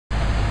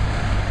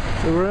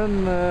So we're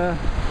in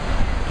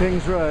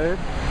King's Road.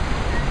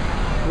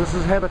 This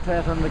is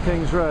Habitat on the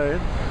King's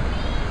Road,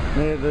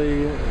 near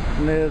the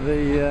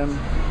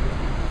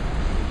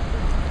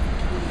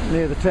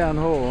town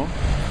hall,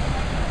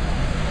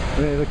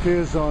 near the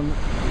Curzon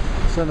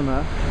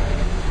cinema,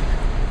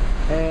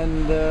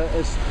 and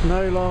it's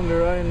no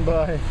longer owned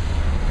by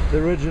the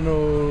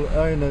original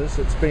owners.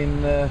 It's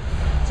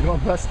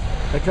gone bust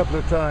a couple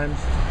of times,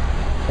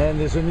 and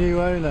there's a new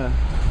owner.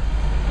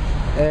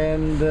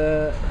 And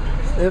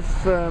if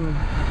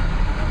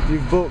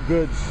you've bought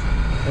goods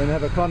and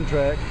have a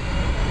contract,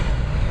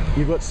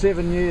 you've got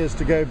 7 years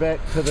to go back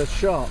to the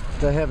shop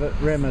to have it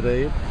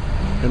remedied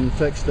and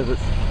fixed if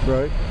it's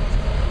broke.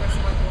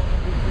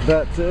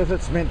 But if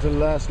it's meant to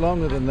last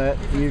longer than that,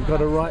 you've got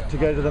a right to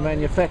go to the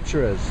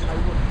manufacturers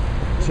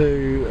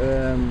to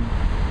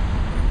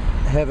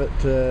have it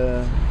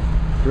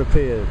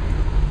repaired.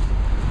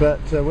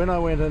 But when I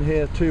went in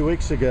here 2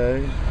 weeks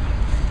ago,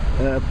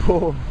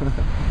 Paul,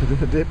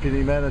 the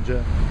deputy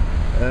manager,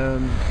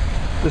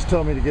 just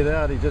told me to get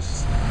out. He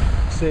just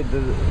said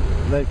that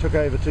they took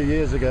over 2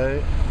 years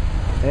ago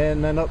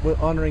and they're not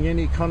honouring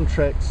any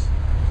contracts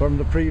from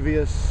the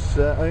previous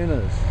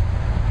owners.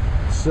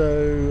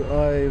 So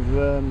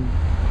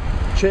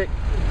I've checked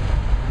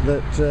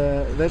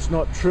that that's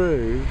not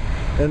true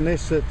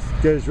unless it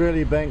goes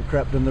really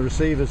bankrupt and the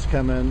receivers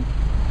come in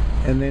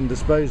and then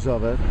dispose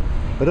of it.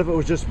 But if it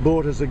was just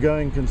bought as a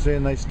going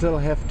concern, they still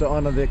have to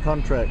honour their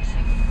contracts.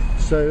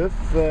 So if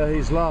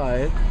he's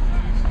lied,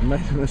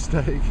 made a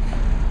mistake,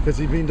 because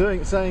he's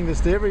been saying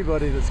this to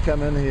everybody that's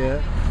come in here,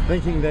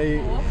 thinking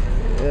they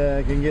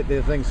can get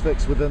their things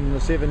fixed within the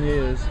 7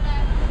 years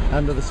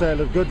under the Sale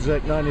of Goods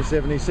Act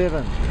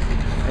 1977,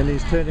 and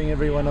he's turning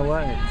everyone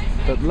away.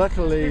 But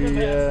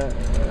luckily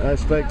I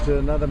spoke to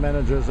another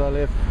manager as I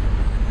left,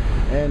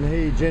 and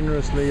he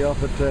generously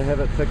offered to have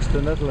it fixed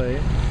in Italy.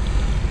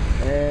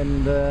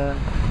 And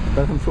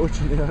but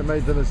unfortunately I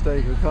made the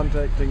mistake of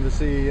contacting the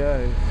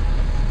CEO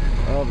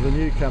of the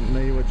new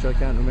company, which I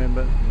can't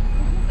remember,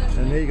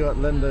 and he got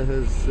Linda,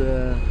 his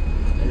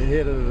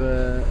head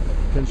of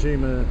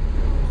consumer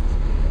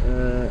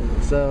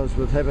sales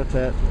with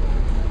Habitat.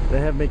 They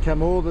have me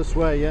come all this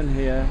way in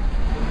here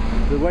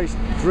to waste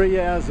 3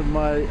 hours of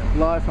my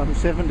life. I'm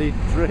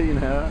 73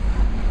 now,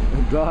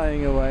 I'm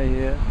dying away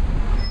here,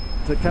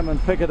 to come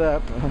and pick it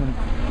up.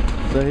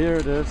 So here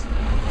it is.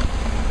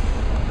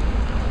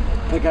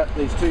 Pick up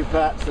these two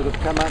parts that have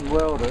come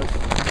unwelded.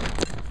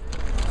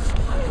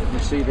 You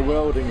see the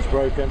welding's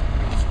broken,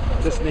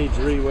 just needs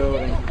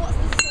re-welding.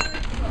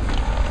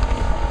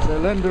 So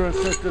Linda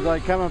insisted I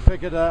come and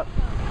pick it up,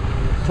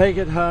 take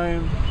it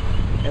home,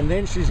 and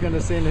then she's going to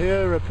send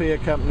her repair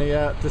company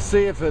out to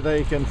see if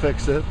they can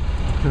fix it.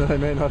 They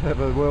may not have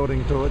a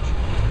welding torch,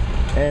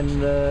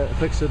 and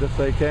fix it if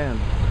they can.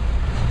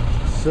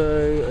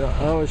 So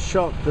I was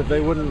shocked that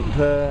they wouldn't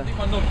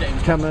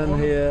come in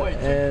here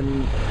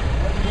and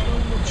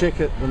check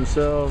it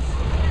themselves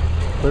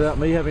without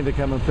me having to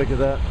come and pick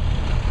it up,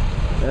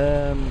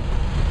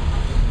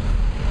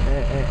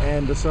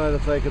 and decide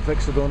if they could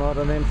fix it or not,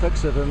 and then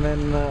fix it, and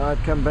then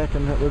I'd come back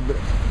and it would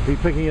be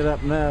picking it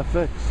up now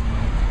fixed.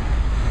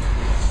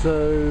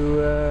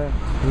 So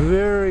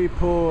very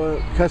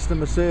poor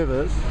customer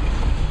service,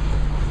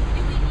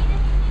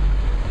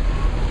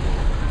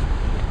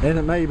 and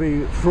it may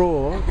be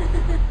fraud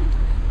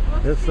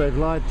if they've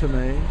lied to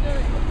me,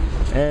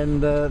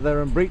 and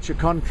they're in breach of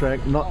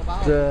contract not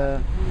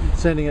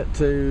sending it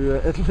to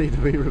Italy to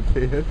be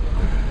repaired.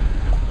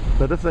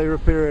 But if they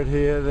repair it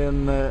here,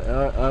 then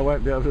I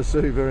won't be able to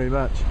sue very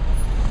much.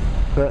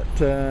 But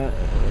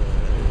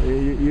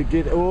you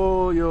get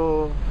all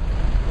your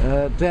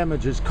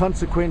damages,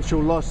 consequential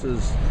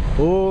losses,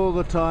 all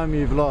the time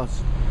you've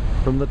lost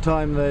from the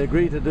time they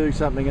agree to do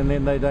something and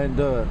then they don't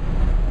do it.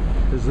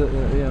 Because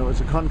you know, it's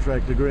a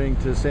contract agreeing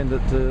to send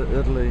it to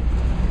Italy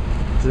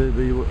to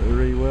be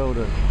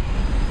re-welded.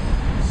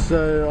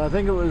 So I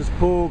think it was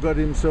Paul got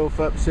himself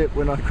upset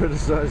when I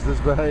criticised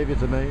his behaviour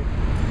to me.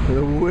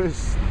 The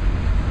worst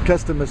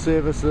customer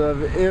service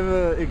I've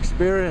ever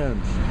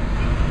experienced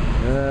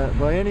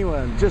by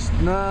anyone. Just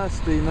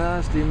nasty,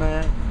 nasty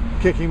man,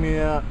 kicking me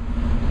out,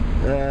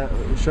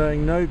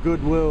 showing no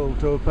goodwill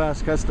to a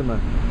past customer.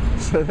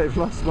 So they've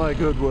lost my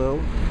goodwill,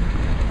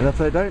 and if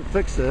they don't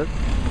fix it,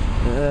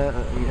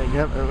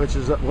 which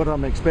is what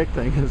I'm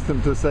expecting, is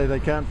them to say they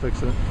can't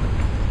fix it,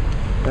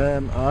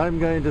 I'm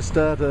going to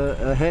start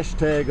a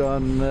hashtag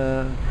on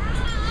the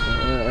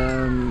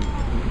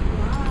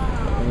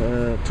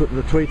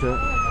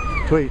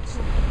tweets,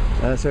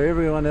 so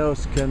everyone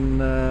else can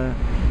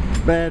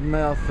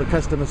badmouth the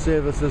customer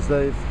services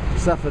they've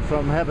suffered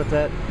from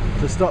Habitat,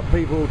 to stop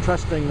people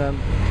trusting them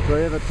for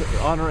ever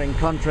honouring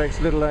contracts,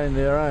 let alone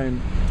their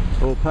own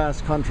or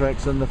past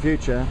contracts in the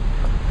future,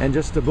 and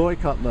just to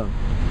boycott them.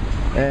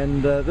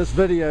 And this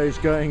video is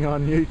going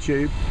on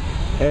YouTube,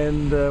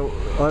 and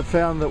I've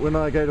found that when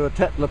I go to a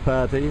Tatler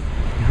party,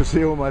 you'll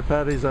see all my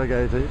parties I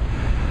go to,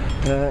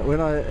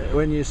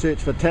 when you search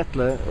for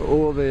Tatler,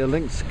 all their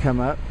links come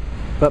up,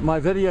 but my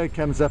video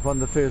comes up on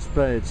the first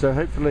page. So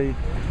hopefully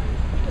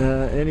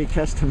any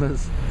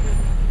customers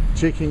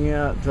checking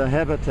out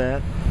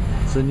Habitat.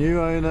 It's a new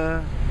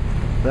owner,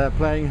 they're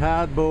playing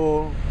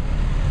hardball,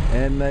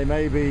 and they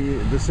may be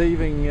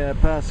deceiving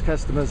past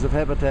customers of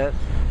Habitat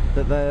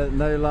that they're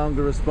no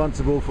longer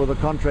responsible for the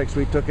contracts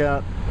we took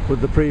out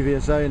with the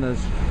previous owners.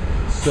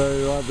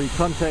 So I'll be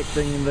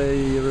contacting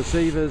the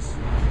receivers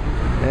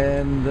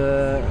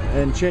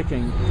and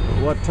checking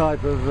what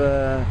type of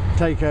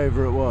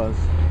takeover it was,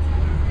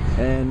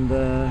 and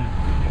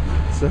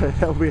so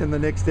that'll be in the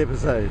next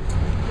episode.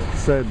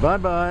 So bye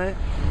bye.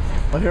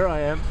 Oh, here I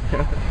am.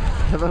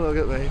 Have a look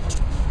at me.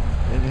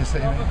 Can you see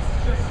me?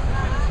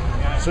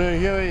 Sir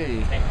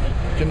Huey,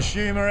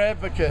 consumer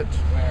advocate.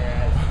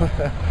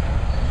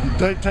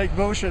 Don't take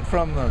bullshit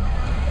from them.